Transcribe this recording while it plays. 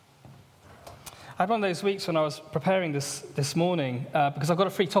I had one of those weeks when I was preparing this morning because I've got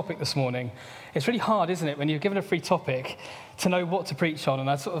a free topic this morning. It's really hard, isn't it, when you're given a free topic to know what to preach on. And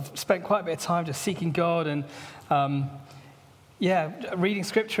I sort of spent quite a bit of time just seeking God and, reading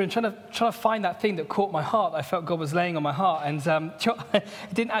Scripture and trying to find that thing that caught my heart that I felt God was laying on my heart. And it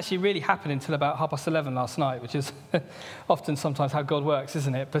didn't actually really happen until about 11:30 last night, which is often sometimes how God works,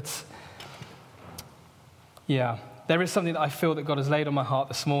 isn't it? But yeah. There is something that I feel that God has laid on my heart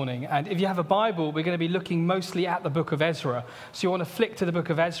this morning. And if you have a Bible, we're going to be looking mostly at the book of Ezra. So you want to flick to the book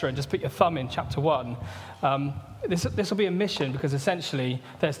of Ezra and just put your thumb in chapter 1. This will be a mission because essentially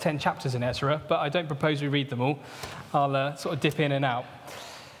there's 10 chapters in Ezra, but I don't propose we read them all. I'll sort of dip in and out.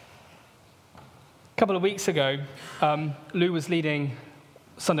 A couple of weeks ago, Lou was leading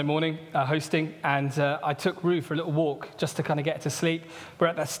Sunday morning, hosting, and I took Rue for a little walk just to kind of get her to sleep. We're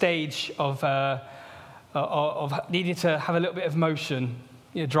at that stage of needing to have a little bit of motion,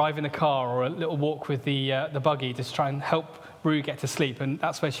 driving a car or a little walk with the buggy to try and help Rue get to sleep, and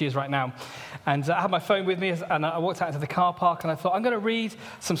that's where she is right now. And I had my phone with me, and I walked out into the car park, and I thought, I'm going to read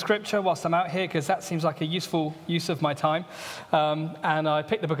some scripture whilst I'm out here, because that seems like a useful use of my time. And I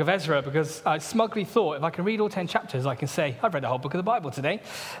picked the book of Ezra, because I smugly thought, if I can read all 10 chapters, I can say, I've read the whole book of the Bible today.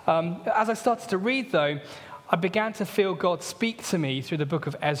 As I started to read, though, I began to feel God speak to me through the book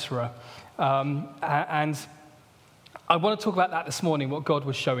of Ezra. And I want to talk about that this morning, what God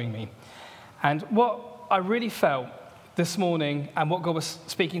was showing me. And what I really felt this morning and what God was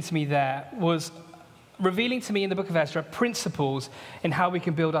speaking to me there was revealing to me in the book of Ezra principles in how we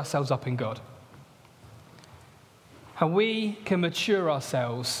can build ourselves up in God. How we can mature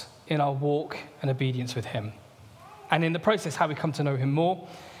ourselves in our walk and obedience with Him. And in the process, how we come to know Him more,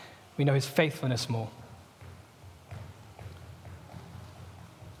 we know His faithfulness more.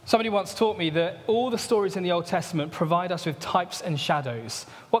 Somebody once taught me that all the stories in the Old Testament provide us with types and shadows.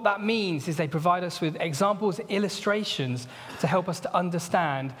 What that means is they provide us with examples and illustrations to help us to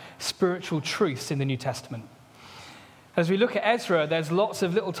understand spiritual truths in the New Testament. As we look at Ezra, there's lots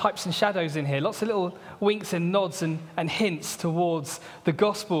of little types and shadows in here, lots of little winks and nods and hints towards the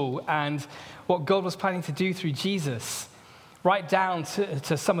gospel and what God was planning to do through Jesus. Right down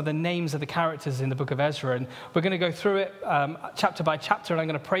to some of the names of the characters in the book of Ezra. And we're going to go through it chapter by chapter, and I'm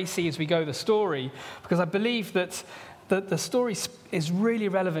going to pray see as we go the story, because I believe that the story is really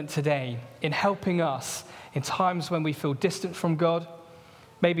relevant today in helping us in times when we feel distant from God,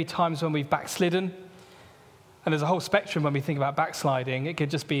 maybe times when we've backslidden. And there's a whole spectrum when we think about backsliding. It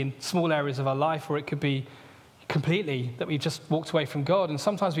could just be in small areas of our life, or it could be completely that we've just walked away from God. And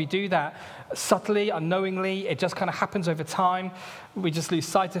sometimes we do that subtly, unknowingly. It just kind of happens over time. We just lose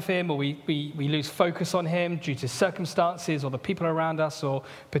sight of Him, or we lose focus on Him due to circumstances or the people around us or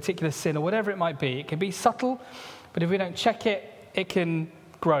particular sin or whatever it might be. It can be subtle, but if we don't check it, it can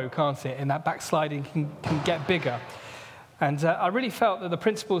grow, can't it? And that backsliding can get bigger. And I really felt that the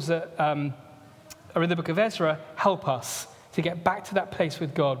principles that are in the book of Ezra help us to get back to that place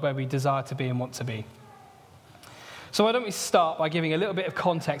with God where we desire to be and want to be. So why don't we start by giving a little bit of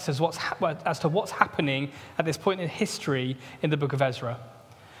context as to what's happening at this point in history in the book of Ezra.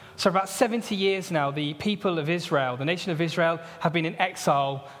 So about 70 years now, the people of Israel, the nation of Israel, have been in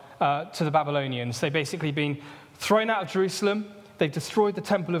exile to the Babylonians. They've basically been thrown out of Jerusalem, they've destroyed the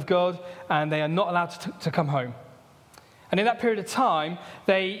temple of God, and they are not allowed to come home. And in that period of time,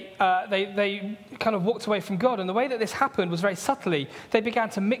 they kind of walked away from God. And the way that this happened was very subtly. They began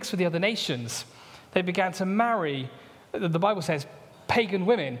to mix with the other nations. They began to marry, the Bible says, pagan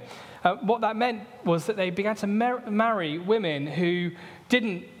women. What that meant was that they began to marry women who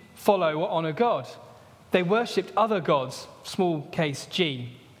didn't follow or honor God. They worshipped other gods, small case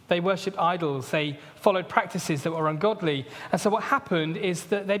G. They worshipped idols. They followed practices that were ungodly. And so what happened is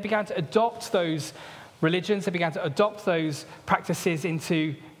that they began to adopt those religions. They began to adopt those practices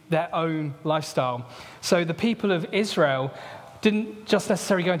into their own lifestyle. So the people of Israel didn't just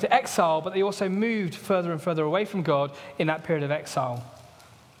necessarily go into exile, but they also moved further and further away from God in that period of exile.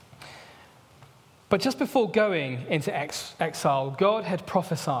 But just before going into exile, God had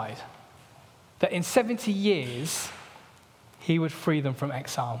prophesied that in 70 years, He would free them from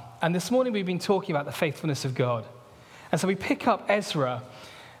exile. And this morning we've been talking about the faithfulness of God. And so we pick up Ezra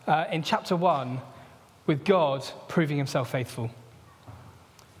in chapter 1 with God proving Himself faithful.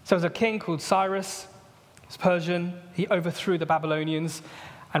 So there's a king called Cyrus. He's Persian. He overthrew the Babylonians.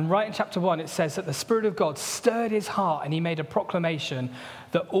 And right in chapter 1, it says that the Spirit of God stirred his heart and he made a proclamation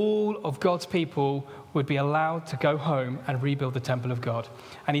that all of God's people would be allowed to go home and rebuild the temple of God.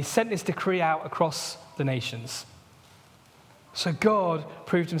 And he sent this decree out across the nations. So God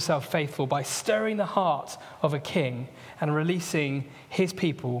proved Himself faithful by stirring the heart of a king and releasing His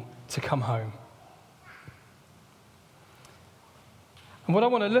people to come home. And what I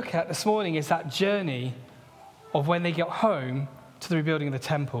want to look at this morning is that journey of when they got home to the rebuilding of the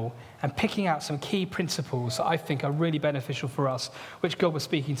temple and picking out some key principles that I think are really beneficial for us, which God was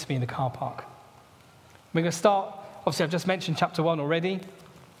speaking to me in the car park. We're going to start, obviously I've just mentioned chapter 1 already.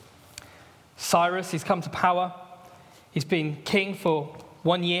 Cyrus, he's come to power. He's been king for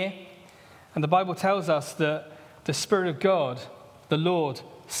 1 year. And the Bible tells us that the Spirit of God, the Lord,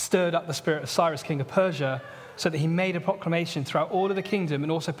 stirred up the spirit of Cyrus, king of Persia, so that he made a proclamation throughout all of the kingdom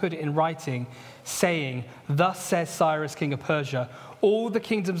and also put it in writing, saying, "Thus says Cyrus, king of Persia, all the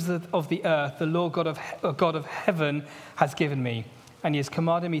kingdoms of the earth, the Lord God of heaven has given me, and he has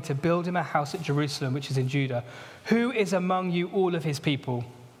commanded me to build him a house at Jerusalem, which is in Judah. Who is among you all of his people?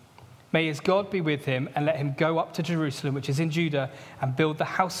 May his God be with him, and let him go up to Jerusalem, which is in Judah, and build the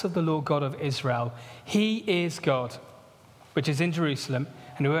house of the Lord God of Israel. He is God, which is in Jerusalem,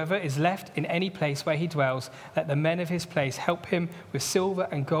 and whoever is left in any place where he dwells, let the men of his place help him with silver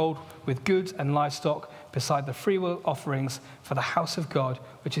and gold, with goods and livestock, beside the freewill offerings for the house of God,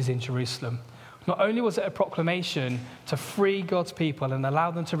 which is in Jerusalem." Not only was it a proclamation to free God's people and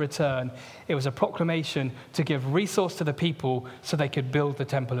allow them to return, it was a proclamation to give resource to the people so they could build the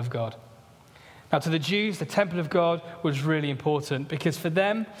temple of God. Now, to the Jews, the temple of God was really important because for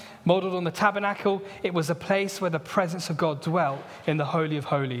them, modeled on the tabernacle, it was a place where the presence of God dwelt in the Holy of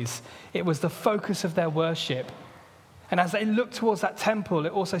Holies. It was the focus of their worship. And as they looked towards that temple,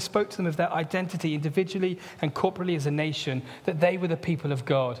 it also spoke to them of their identity individually and corporately as a nation, that they were the people of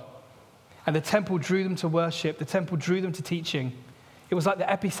God. And the temple drew them to worship. The temple drew them to teaching. It was like the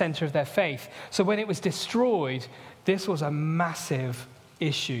epicenter of their faith. So when it was destroyed, this was a massive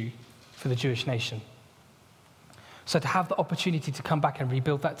issue for the Jewish nation. So to have the opportunity to come back and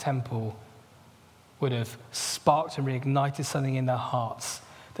rebuild that temple would have sparked and reignited something in their hearts,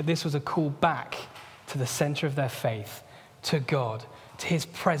 that this was a call back to the center of their faith, to God, to his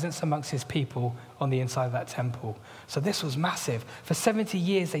presence amongst his people on the inside of that temple. So this was massive. For 70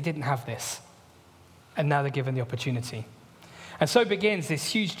 years, they didn't have this. And now they're given the opportunity. And so begins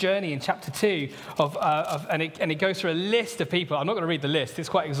this huge journey in chapter 2 and it goes through a list of people. I'm not going to read the list, it's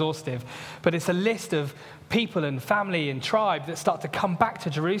quite exhaustive, but it's a list of people and family and tribe that start to come back to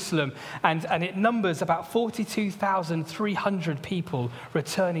Jerusalem, and it numbers about 42,300 people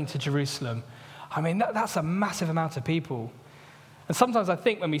returning to Jerusalem. I mean, that's a massive amount of people. And sometimes I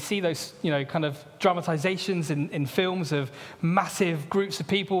think when we see those, kind of dramatizations in films of massive groups of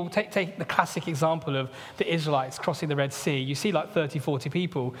people, take the classic example of the Israelites crossing the Red Sea. You see like 30, 40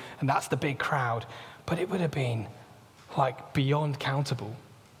 people, and that's the big crowd. But it would have been like beyond countable.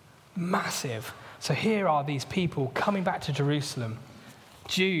 Massive. So here are these people coming back to Jerusalem,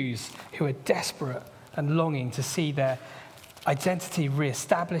 Jews who are desperate and longing to see their identity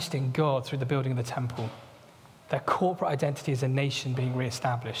reestablished in God through the building of the temple. Their corporate identity as a nation being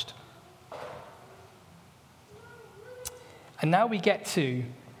reestablished. And now we get to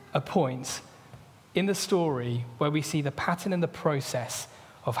a point in the story where we see the pattern and the process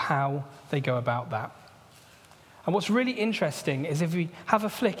of how they go about that. And what's really interesting is if we have a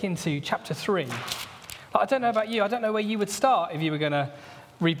flick into chapter 3. I don't know about you, I don't know where you would start if you were going to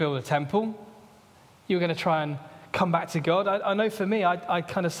rebuild a temple. You were going to try and come back to God. I know for me, I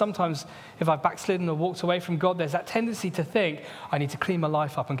kind of sometimes, if I've backslidden or walked away from God, there's that tendency to think, I need to clean my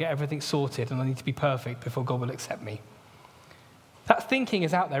life up and get everything sorted, and I need to be perfect before God will accept me. That thinking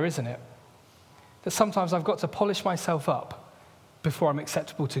is out there, isn't it? That sometimes I've got to polish myself up before I'm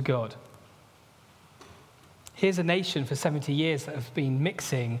acceptable to God. Here's a nation for 70 years that have been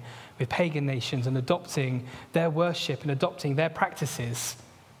mixing with pagan nations and adopting their worship and adopting their practices.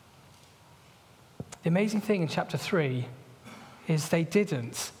 The amazing thing in chapter 3 is they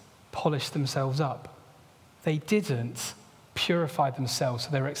didn't polish themselves up. They didn't purify themselves so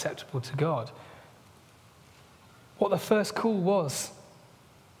they were acceptable to God. What the first call was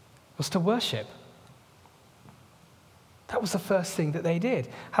to worship. That was the first thing that they did.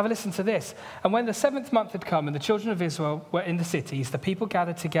 Have a listen to this. And when the 7th month had come and the children of Israel were in the cities, the people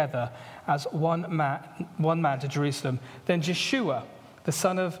gathered together as one man to Jerusalem. Then Jeshua, the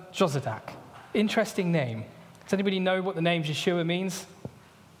son of Jozadak. Interesting name. Does anybody know what the name Jeshua means?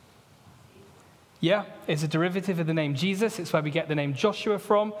 Yeah, it's a derivative of the name Jesus. It's where we get the name Joshua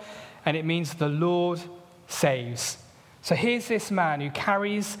from, and it means the Lord saves. So here's this man who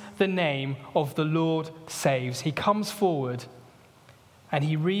carries the name of the Lord saves. He comes forward and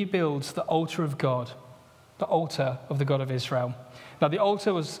he rebuilds the altar of God, the altar of the God of Israel. Now, the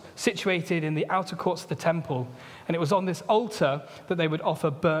altar was situated in the outer courts of the temple, and it was on this altar that they would offer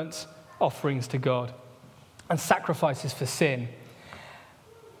burnt offerings to God and sacrifices for sin.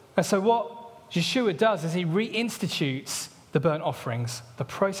 And so what Jeshua does is he reinstitutes the burnt offerings, the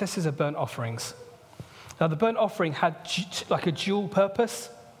processes of burnt offerings. Now, the burnt offering had like a dual purpose.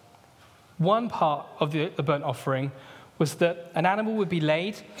 One part of the burnt offering was that an animal would be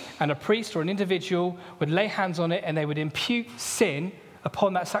laid, and a priest or an individual would lay hands on it, and they would impute sin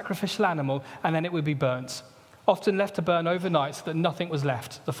upon that sacrificial animal, and then it would be burnt, often left to burn overnight so that nothing was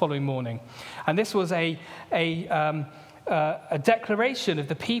left the following morning. And this was a declaration of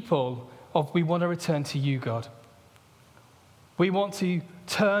the people of, we want to return to you, God. We want to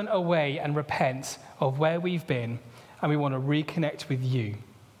turn away and repent of where we've been, and we want to reconnect with you.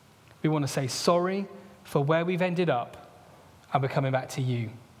 We want to say sorry for where we've ended up, and we're coming back to you.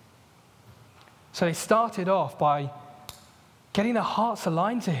 So they started off by getting their hearts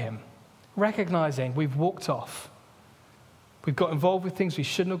aligned to him, recognizing we've walked off. We've got involved with things we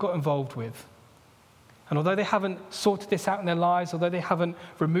shouldn't have got involved with. And although they haven't sorted this out in their lives, although they haven't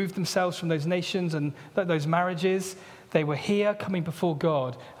removed themselves from those nations and those marriages, they were here coming before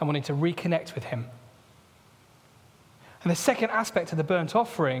God and wanting to reconnect with him. And the second aspect of the burnt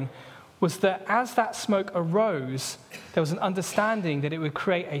offering was that as that smoke arose, there was an understanding that it would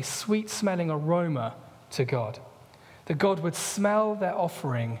create a sweet-smelling aroma to God. That God would smell their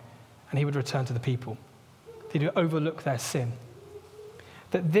offering and he would return to the people. He would overlook their sin.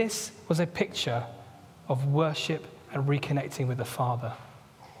 That this was a picture of worship and reconnecting with the Father.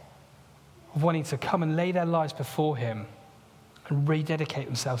 Of wanting to come and lay their lives before him and rededicate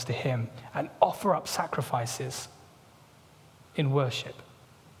themselves to him and offer up sacrifices in worship.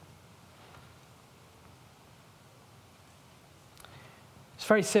 It's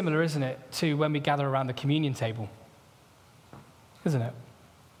very similar, isn't it, to when we gather around the communion table, isn't it?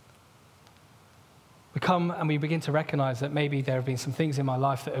 We come and we begin to recognize that maybe there have been some things in my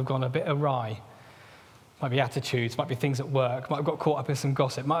life that have gone a bit awry. Might be attitudes, might be things at work, might have got caught up in some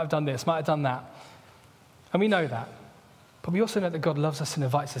gossip, might have done this, might have done that. And we know that. But we also know that God loves us and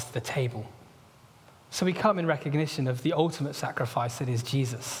invites us to the table. So we come in recognition of the ultimate sacrifice that is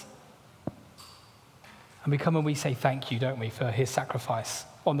Jesus. And we come and we say thank you, don't we, for his sacrifice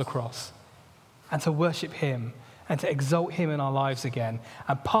on the cross. And to worship him and to exalt him in our lives again.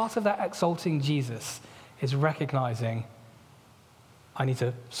 And part of that exalting Jesus is recognizing I need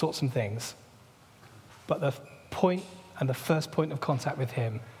to sort some things. But the point and the first point of contact with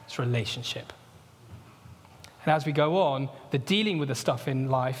him is relationship. And as we go on, the dealing with the stuff in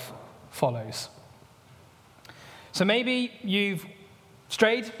life follows. So maybe you've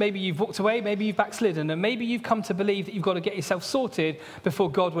strayed, maybe you've walked away, maybe you've backslidden, and maybe you've come to believe that you've got to get yourself sorted before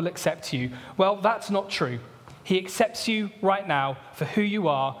God will accept you. Well, that's not true. He accepts you right now for who you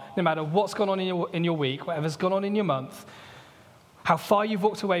are, no matter what's gone on in your week, whatever's gone on in your month, how far you've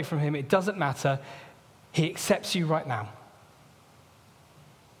walked away from him, it doesn't matter. He accepts you right now.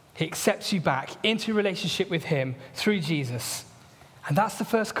 He accepts you back into relationship with him through Jesus. And that's the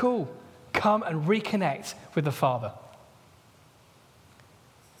first call. Come and reconnect with the Father.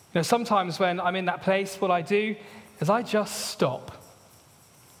 You know, sometimes when I'm in that place, what I do is I just stop.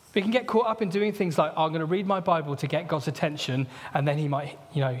 We can get caught up in doing things like, I'm going to read my Bible to get God's attention, and then he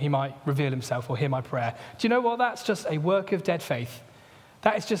might reveal himself or hear my prayer. Do you know what? That's just a work of dead faith.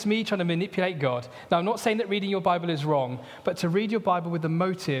 That is just me trying to manipulate God. Now, I'm not saying that reading your Bible is wrong, but to read your Bible with the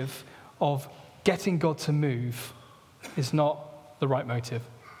motive of getting God to move is not the right motive.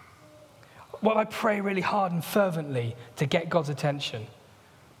 Well, I pray really hard and fervently to get God's attention.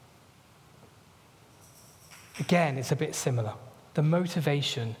 Again, it's a bit similar. The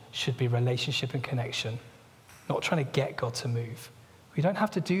motivation should be relationship and connection, not trying to get God to move. We don't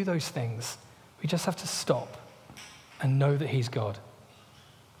have to do those things. We just have to stop and know that he's God,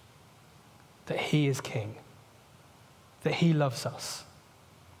 that he is King, that he loves us,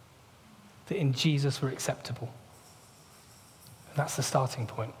 that in Jesus we're acceptable. And that's the starting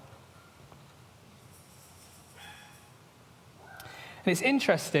point. And it's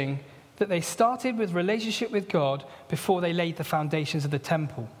interesting that they started with relationship with God before they laid the foundations of the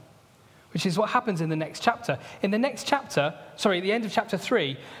temple, which is what happens in the next chapter. In the next chapter, at the end of chapter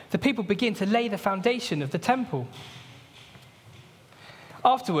 3, the people begin to lay the foundation of the temple.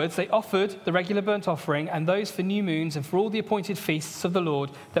 Afterwards, they offered the regular burnt offering and those for new moons and for all the appointed feasts of the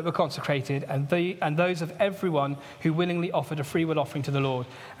Lord that were consecrated, and those of everyone who willingly offered a freewill offering to the Lord.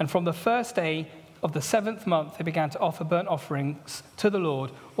 And from the first day of the 7th month, they began to offer burnt offerings to the Lord,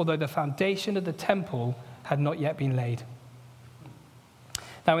 although the foundation of the temple had not yet been laid.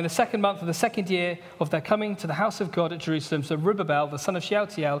 Now, in the 2nd month of the 2nd year of their coming to the house of God at Jerusalem, Zerubbabel, the son of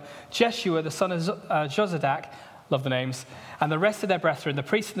Shealtiel, Jeshua, the son of Jozadak, love the names, and the rest of their brethren, the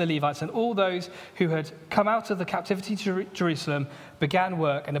priests and the Levites, and all those who had come out of the captivity to Jerusalem, began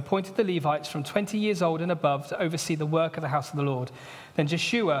work and appointed the Levites from 20 years old and above to oversee the work of the house of the Lord. Then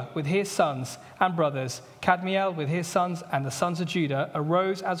Jeshua with his sons and brothers, Kadmiel with his sons, and the sons of Judah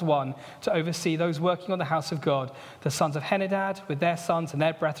arose as one to oversee those working on the house of God, the sons of Henadad with their sons and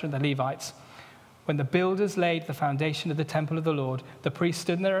their brethren, the Levites. When the builders laid the foundation of the temple of the Lord, the priests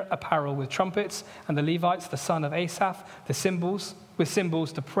stood in their apparel with trumpets, and the Levites, the son of Asaph, with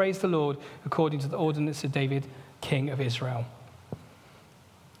cymbals to praise the Lord according to the ordinance of David, king of Israel.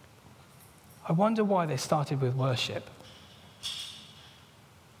 I wonder why they started with worship.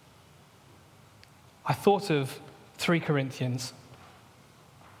 I thought of 2 Corinthians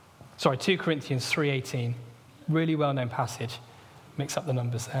 3:18, really well-known passage. Mix up the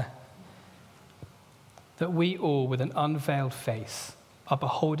numbers there. That we all, with an unveiled face, are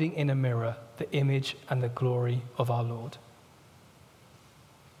beholding in a mirror the image and the glory of our Lord,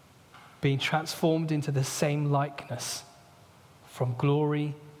 being transformed into the same likeness from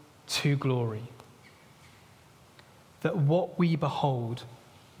glory to glory. That what we behold,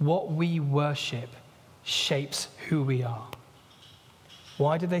 what we worship, shapes who we are.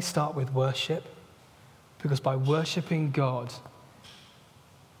 Why did they start with worship? Because by worshiping God,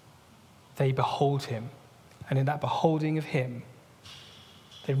 they behold him. And in that beholding of him,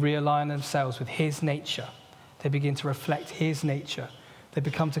 they realign themselves with his nature. They begin to reflect his nature. They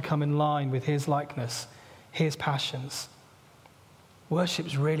become to come in line with his likeness, his passions.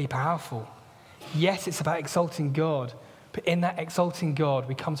 Worship's really powerful. Yes, it's about exalting God, but in that exalting God,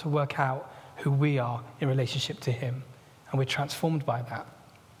 we come to work out who we are in relationship to him, and we're transformed by that.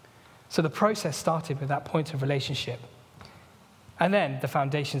 So the process started with that point of relationship, and then the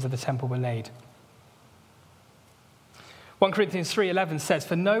foundations of the temple were laid. 1 Corinthians 3:11 says,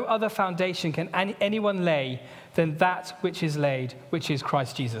 "For no other foundation can anyone lay than that which is laid, which is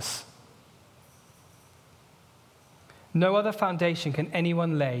Christ Jesus." No other foundation can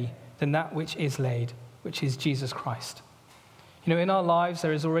anyone lay than that which is laid, which is Jesus Christ. You know, in our lives,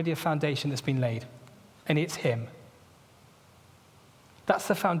 there is already a foundation that's been laid, and it's him. That's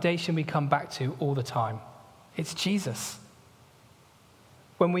the foundation we come back to all the time. It's Jesus.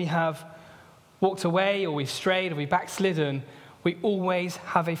 When we have walked away, or we've strayed, or we've backslidden, we always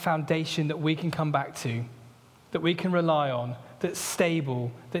have a foundation that we can come back to, that we can rely on, that's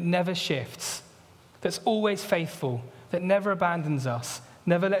stable, that never shifts, that's always faithful, that never abandons us,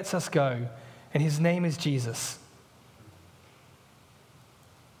 never lets us go, and his name is Jesus.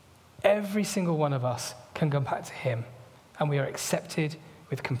 Every single one of us can come back to him, and we are accepted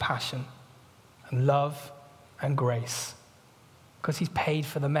with compassion and love and grace, because he's paid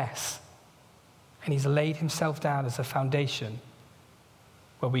for the mess. And he's laid himself down as a foundation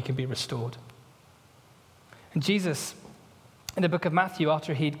where we can be restored. And Jesus, in the book of Matthew,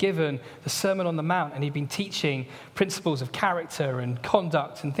 after he'd given the Sermon on the Mount and he'd been teaching principles of character and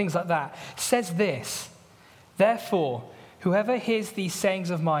conduct and things like that, says this: "Therefore, whoever hears these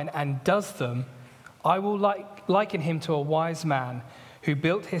sayings of mine and does them, I will liken him to a wise man who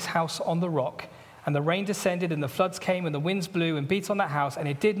built his house on the rock. And the rain descended, and the floods came, and the winds blew and beat on that house, and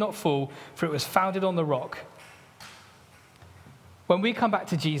it did not fall, for it was founded on the rock." When we come back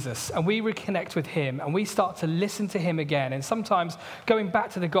to Jesus and we reconnect with him and we start to listen to him again, and sometimes going back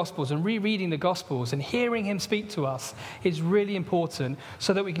to the Gospels and rereading the Gospels and hearing him speak to us is really important,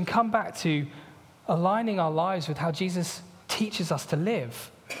 so that we can come back to aligning our lives with how Jesus teaches us to live,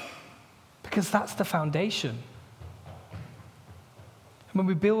 because that's the foundation. And when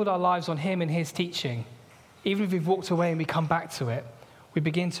we build our lives on him and his teaching, even if we've walked away and we come back to it, we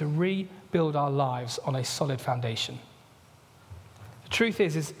begin to rebuild our lives on a solid foundation. The truth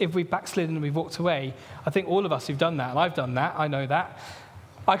is if we've backslidden and we've walked away, I think all of us who've done that, and I've done that, I know that,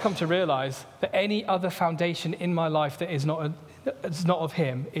 I come to realize that any other foundation in my life that is not of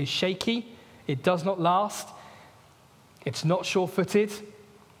him is shaky, it does not last, it's not sure-footed,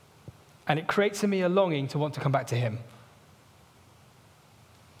 and it creates in me a longing to want to come back to him.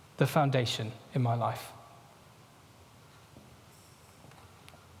 The foundation in my life.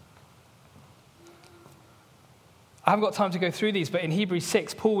 I haven't got time to go through these, but in Hebrews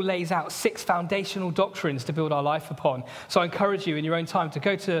 6, Paul lays out 6 foundational doctrines to build our life upon. So I encourage you in your own time to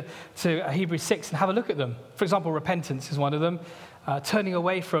go to Hebrews 6 and have a look at them. For example, repentance is one of them. Turning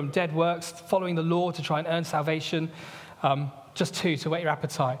away from dead works, following the law to try and earn salvation. Just 2, to whet your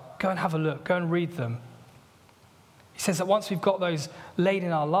appetite. Go and have a look. Go and read them. He says that once we've got those laid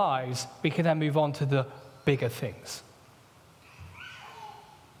in our lives, we can then move on to the bigger things,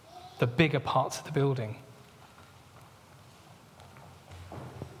 the bigger parts of the building.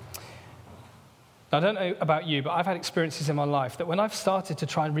 Now, I don't know about you, but I've had experiences in my life that when I've started to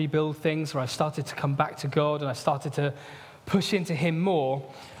try and rebuild things, or I've started to come back to God and I started to push into him more,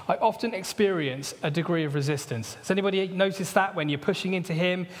 I often experience a degree of resistance. Has anybody noticed that when you're pushing into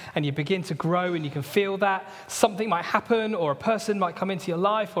him and you begin to grow and you can feel that something might happen, or a person might come into your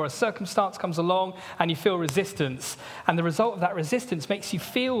life, or a circumstance comes along and you feel resistance, and the result of that resistance makes you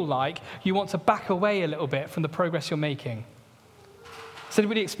feel like you want to back away a little bit from the progress you're making? Has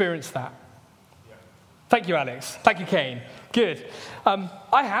anybody experienced that? Yeah. Thank you, Alex. Thank you, Kane. Good.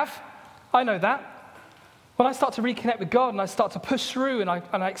 I have. I know that. When I start to reconnect with God and I start to push through and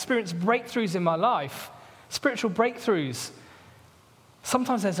I experience breakthroughs in my life, spiritual breakthroughs,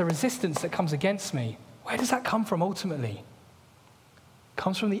 sometimes there's a resistance that comes against me. Where does that come from ultimately? It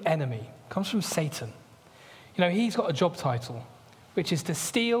comes from the enemy. It comes from Satan. You know, he's got a job title, which is to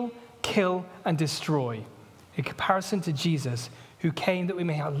steal, kill, and destroy, in comparison to Jesus, who came that we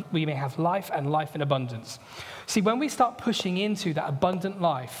may have life and life in abundance. See, when we start pushing into that abundant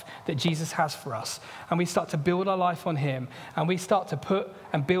life that Jesus has for us, and we start to build our life on him, and we start to put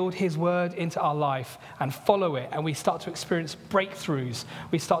and build his word into our life and follow it, and we start to experience breakthroughs,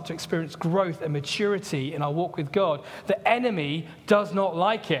 we start to experience growth and maturity in our walk with God, the enemy does not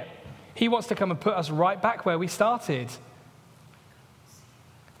like it. He wants to come and put us right back where we started.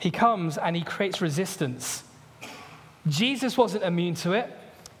 He comes and he creates resistance. Jesus wasn't immune to it.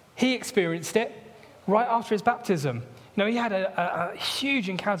 He experienced it right after his baptism. You know, he had a huge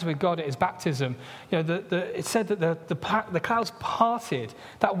encounter with God at his baptism. You know, it said that the clouds parted.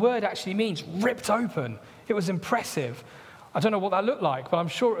 That word actually means ripped open. It was impressive. I don't know what that looked like, but I'm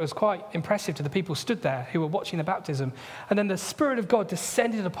sure it was quite impressive to the people stood there who were watching the baptism. And then the Spirit of God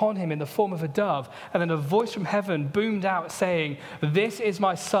descended upon him in the form of a dove, and then a voice from heaven boomed out saying, "This is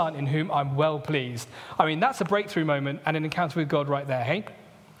my Son in whom I'm well pleased." I mean, that's a breakthrough moment and an encounter with God right there, hey?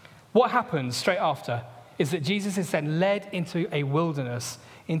 What happens straight after is that Jesus is then led into a wilderness,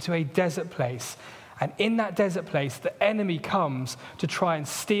 into a desert place. And in that desert place, the enemy comes to try and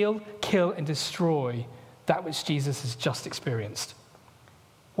steal, kill, and destroy that which Jesus has just experienced.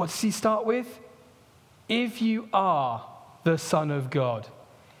 What does he start with? If you are the Son of God.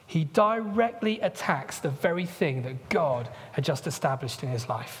 He directly attacks the very thing that God had just established in his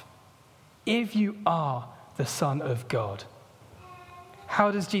life. If you are the Son of God.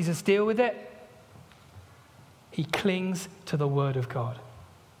 How does Jesus deal with it? He clings to the word of God.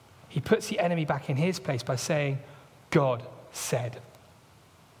 He puts the enemy back in his place by saying, God said.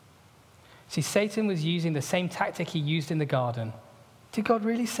 See, Satan was using the same tactic he used in the garden. Did God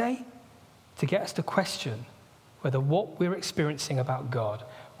really say? To get us to question whether what we're experiencing about God,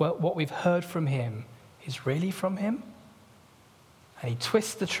 what we've heard from him, is really from him. And he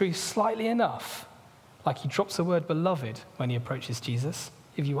twists the truth slightly enough, like he drops the word beloved when he approaches Jesus.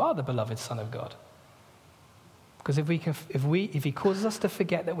 If you are the beloved Son of God. Because if he causes us to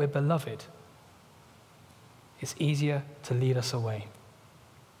forget that we're beloved, it's easier to lead us away.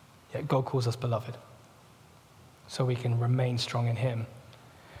 Yet God calls us beloved, so we can remain strong in him.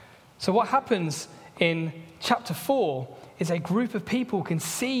 So what happens in chapter 4 is a group of people can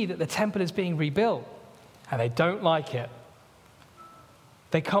see that the temple is being rebuilt, and they don't like it.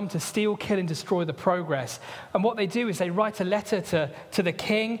 They come to steal, kill, and destroy the progress. And what they do is they write a letter to the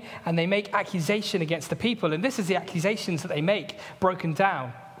king, and they make accusation against the people. And this is the accusations that they make, broken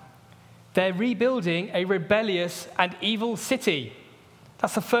down. They're rebuilding a rebellious and evil city.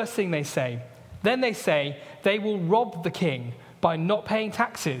 That's the first thing they say. Then they say they will rob the king by not paying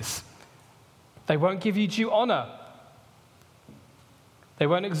taxes. They won't give you due honor. They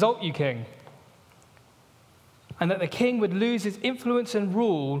won't exalt you, king. And that the king would lose his influence and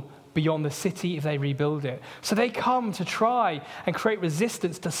rule beyond the city if they rebuild it. So they come to try and create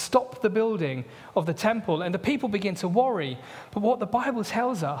resistance to stop the building of the temple, and the people begin to worry. But what the Bible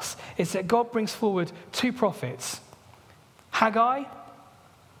tells us is that God brings forward two prophets. Haggai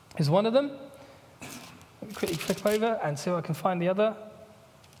is one of them. Let me quickly flip over and see if I can find the other.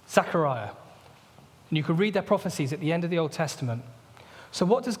 Zechariah. And you can read their prophecies at the end of the Old Testament. So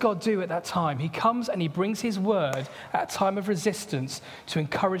what does God do at that time? He comes and he brings his word at a time of resistance to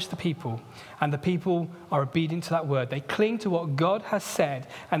encourage the people. And the people are obedient to that word. They cling to what God has said,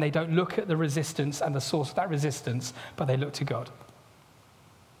 and they don't look at the resistance and the source of that resistance, but they look to God.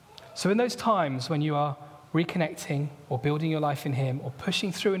 So in those times when you are reconnecting or building your life in him or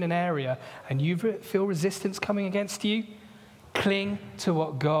pushing through in an area and you feel resistance coming against you, cling to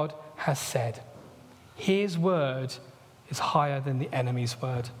what God has said. His word is higher than the enemy's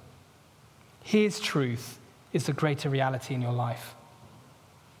word. His truth is the greater reality in your life.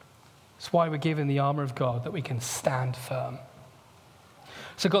 It's why we're given the armor of God, that we can stand firm.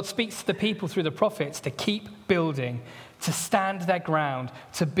 So God speaks to the people through the prophets to keep building, to stand their ground,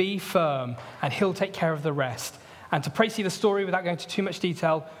 to be firm, and he'll take care of the rest. And to pray see the story without going into too much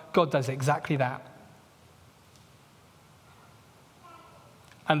detail, God does exactly that.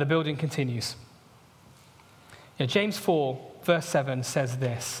 And the building continues. James 4, verse 7 says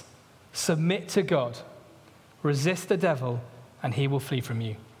this: submit to God, resist the devil, and he will flee from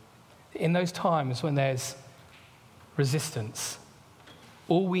you. In those times when there's resistance,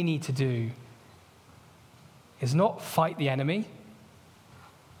 all we need to do is not fight the enemy,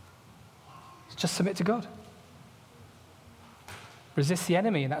 just submit to God. Resist the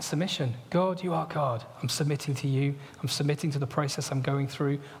enemy in that submission. God, you are God. I'm submitting to you. I'm submitting to the process I'm going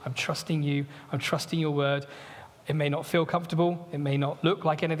through. I'm trusting you. I'm trusting your word. It may not feel comfortable. It may not look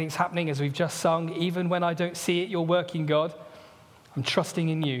like anything's happening, as we've just sung. Even when I don't see it, you're working, God. I'm trusting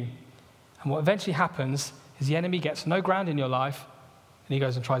in you. And what eventually happens is the enemy gets no ground in your life, and he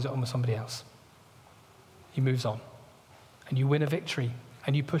goes and tries it on with somebody else. He moves on. And you win a victory,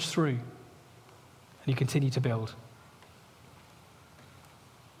 and you push through, and you continue to build.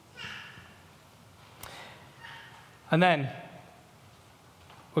 And then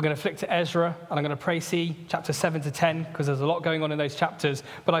we're going to flick to Ezra, and I'm going to pray see chapter 7 to 10, because there's a lot going on in those chapters.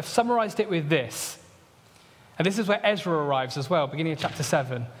 But I've summarized it with this. And this is where Ezra arrives as well, beginning of chapter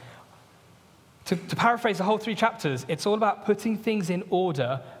 7. To paraphrase the whole 3 chapters, it's all about putting things in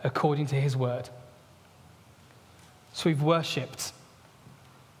order according to his word. So we've worshipped.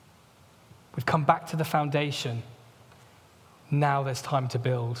 We've come back to the foundation. Now there's time to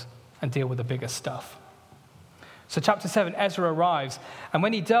build and deal with the bigger stuff. So chapter 7, Ezra arrives, and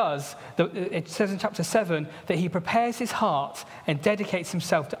when he does, it says in chapter 7 that he prepares his heart and dedicates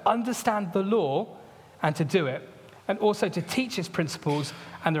himself to understand the law and to do it, and also to teach its principles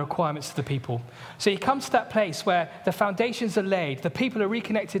and the requirements to the people. So he comes to that place where the foundations are laid, the people are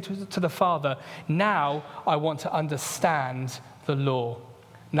reconnected to the Father. Now I want to understand the law.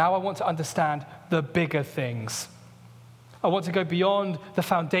 Now I want to understand the bigger things. I want to go beyond the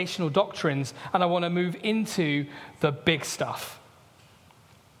foundational doctrines, and I want to move into the big stuff.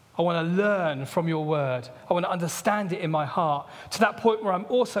 I want to learn from your word. I want to understand it in my heart to that point where I'm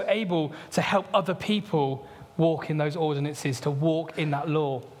also able to help other people walk in those ordinances, to walk in that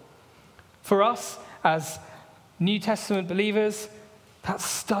law. For us, as New Testament believers, that's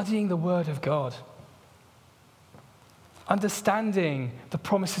studying the word of God. Understanding the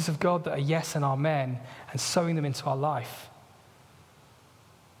promises of God that are yes and amen, and sowing them into our life.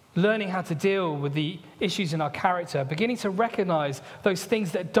 Learning how to deal with the issues in our character, beginning to recognize those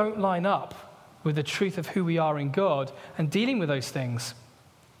things that don't line up with the truth of who we are in God, and dealing with those things.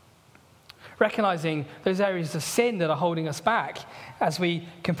 Recognizing those areas of sin that are holding us back as we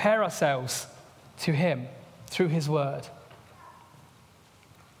compare ourselves to him through his word,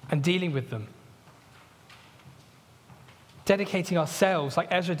 and dealing with them. Dedicating ourselves, like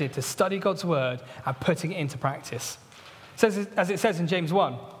Ezra did, to study God's word and putting it into practice. As it says in James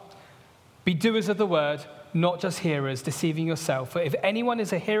 1, be doers of the word, not just hearers, deceiving yourself. For if anyone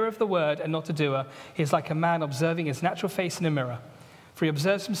is a hearer of the word and not a doer, he is like a man observing his natural face in a mirror. For he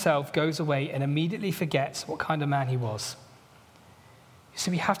observes himself, goes away, and immediately forgets what kind of man he was.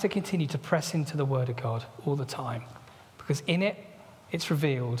 So we have to continue to press into the word of God all the time, because in it, it's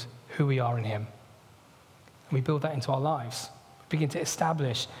revealed who we are in him. And we build that into our lives. We begin to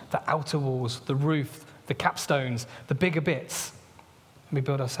establish the outer walls, the roof, the capstones, the bigger bits, and we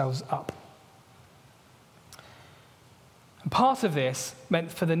build ourselves up. And part of this meant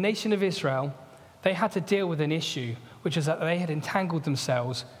for the nation of Israel, they had to deal with an issue, which is that they had entangled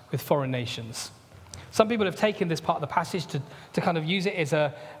themselves with foreign nations. Some people have taken this part of the passage to kind of use it as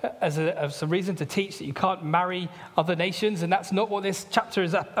a reason to teach that you can't marry other nations, and that's not what this chapter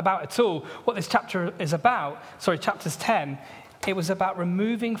is about at all. What this chapter is about, chapters 10, it was about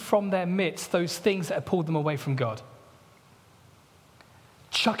removing from their midst those things that had pulled them away from God.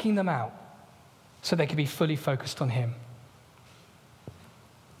 Chucking them out so they could be fully focused on him.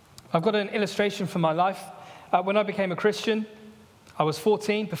 I've got an illustration from my life. When I became a Christian, I was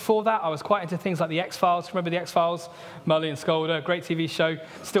 14. Before that, I was quite into things like The X-Files. Remember The X-Files? Mully and Skolder, great TV show.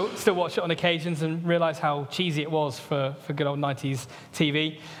 Still watch it on occasions and realize how cheesy it was for good old 90s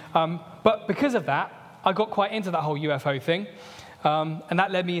TV. But because of that, I got quite into that whole UFO thing. And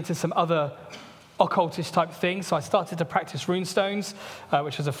that led me into some other occultist type things. So I started to practice runestones,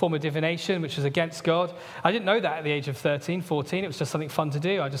 which was a form of divination, which was against God. I didn't know that at the age of 13, 14. It was just something fun to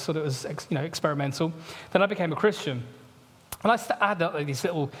do. I just thought it was experimental. Then I became a Christian. And I had up these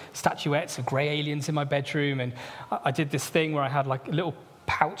little statuettes of grey aliens in my bedroom. And I did this thing where I had like little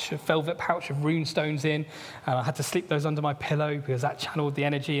pouch, a velvet pouch of rune stones in, and I had to slip those under my pillow because that channeled the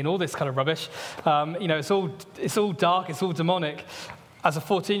energy and all this kind of rubbish. It's all dark, it's all demonic. As a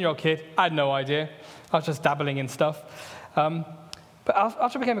 14-year-old kid, I had no idea. I was just dabbling in stuff. But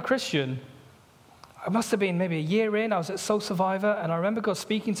after I became a Christian, I must have been maybe a year in. I was at Soul Survivor, and I remember God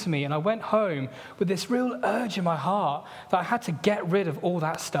speaking to me, and I went home with this real urge in my heart that I had to get rid of all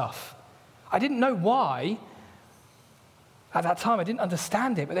that stuff. I didn't know why. At that time, I didn't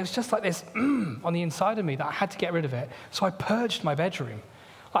understand it, but there was just like this on the inside of me that I had to get rid of it. So I purged my bedroom.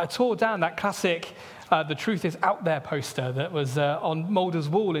 I tore down that classic The Truth Is Out There poster that was on Mulder's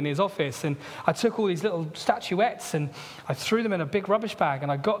wall in his office. And I took all these little statuettes and I threw them in a big rubbish bag.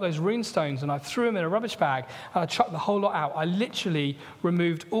 And I got those rune stones and I threw them in a rubbish bag. And I chucked the whole lot out. I literally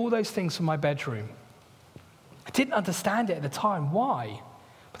removed all those things from my bedroom. I didn't understand it at the time. Why?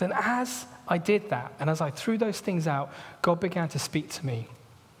 But then as I did that, and as I threw those things out, God began to speak to me.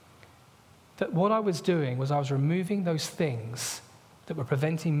 That what I was doing was I was removing those things that were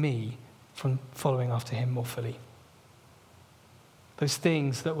preventing me from following after him more fully. Those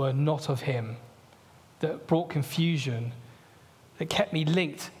things that were not of him, that brought confusion, that kept me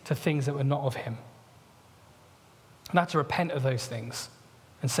linked to things that were not of him. And I had to repent of those things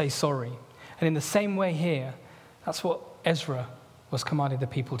and say sorry. And in the same way here, that's what Ezra was commanding the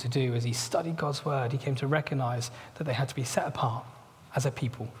people to do. As he studied God's word, he came to recognize that they had to be set apart as a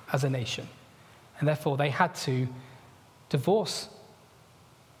people, as a nation. And therefore, they had to divorce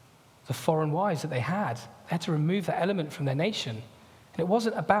the foreign wives that they had. They had to remove that element from their nation. And it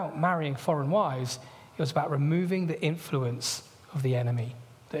wasn't about marrying foreign wives. It was about removing the influence of the enemy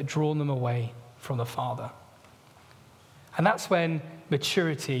that had drawn them away from the Father. And that's when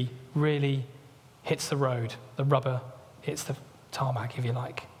maturity really hits the road. The rubber hits the tarmac, if you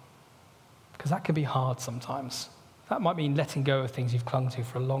like. Because that can be hard sometimes. That might mean letting go of things you've clung to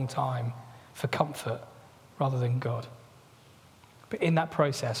for a long time for comfort rather than God. But in that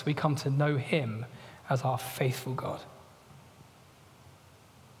process, we come to know him as our faithful God.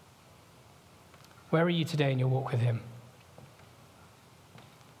 Where are you today in your walk with him?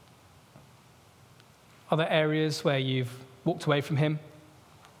 Are there areas where you've walked away from him?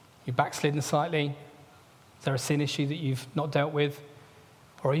 You've backslidden slightly? Is there a sin issue that you've not dealt with?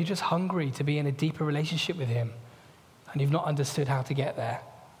 Or are you just hungry to be in a deeper relationship with him and you've not understood how to get there?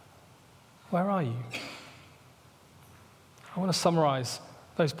 Where are you? I want to summarize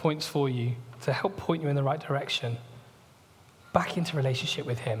those points for you to help point you in the right direction. Back into relationship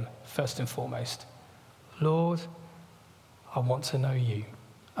with him, first and foremost. Lord, I want to know you,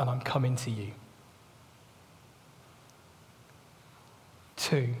 and I'm coming to you.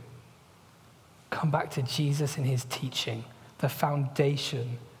 2, come back to Jesus and his teaching, the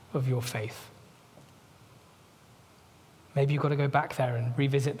foundation of your faith. Maybe you've got to go back there and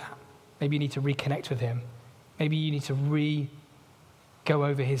revisit that. Maybe you need to reconnect with him. Maybe you need to go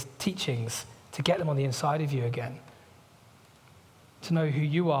over his teachings to get them on the inside of you again. To know who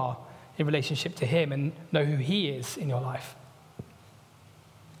you are in relationship to him and know who he is in your life.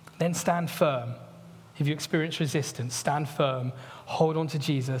 Then stand firm. If you experience resistance, stand firm. Hold on to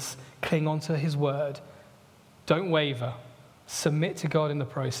Jesus. Cling on to his word. Don't waver. Submit to God in the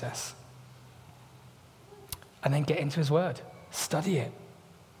process. And then get into his word. Study it.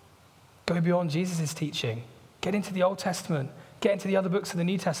 Go beyond Jesus' teaching. Get into the Old Testament. Get into the other books of the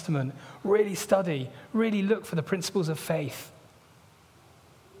New Testament. Really study. Really look for the principles of faith.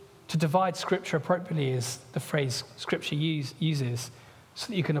 To divide Scripture appropriately is the phrase Scripture uses so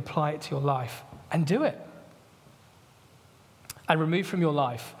that you can apply it to your life. And do it. And remove from your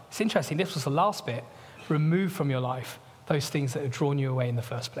life. It's interesting, this was the last bit. Remove from your life those things that have drawn you away in the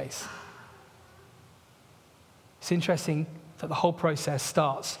first place. It's interesting that the whole process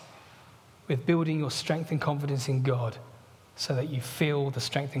starts with building your strength and confidence in God so that you feel the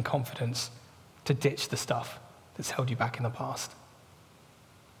strength and confidence to ditch the stuff that's held you back in the past.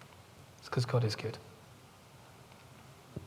 It's because God is good.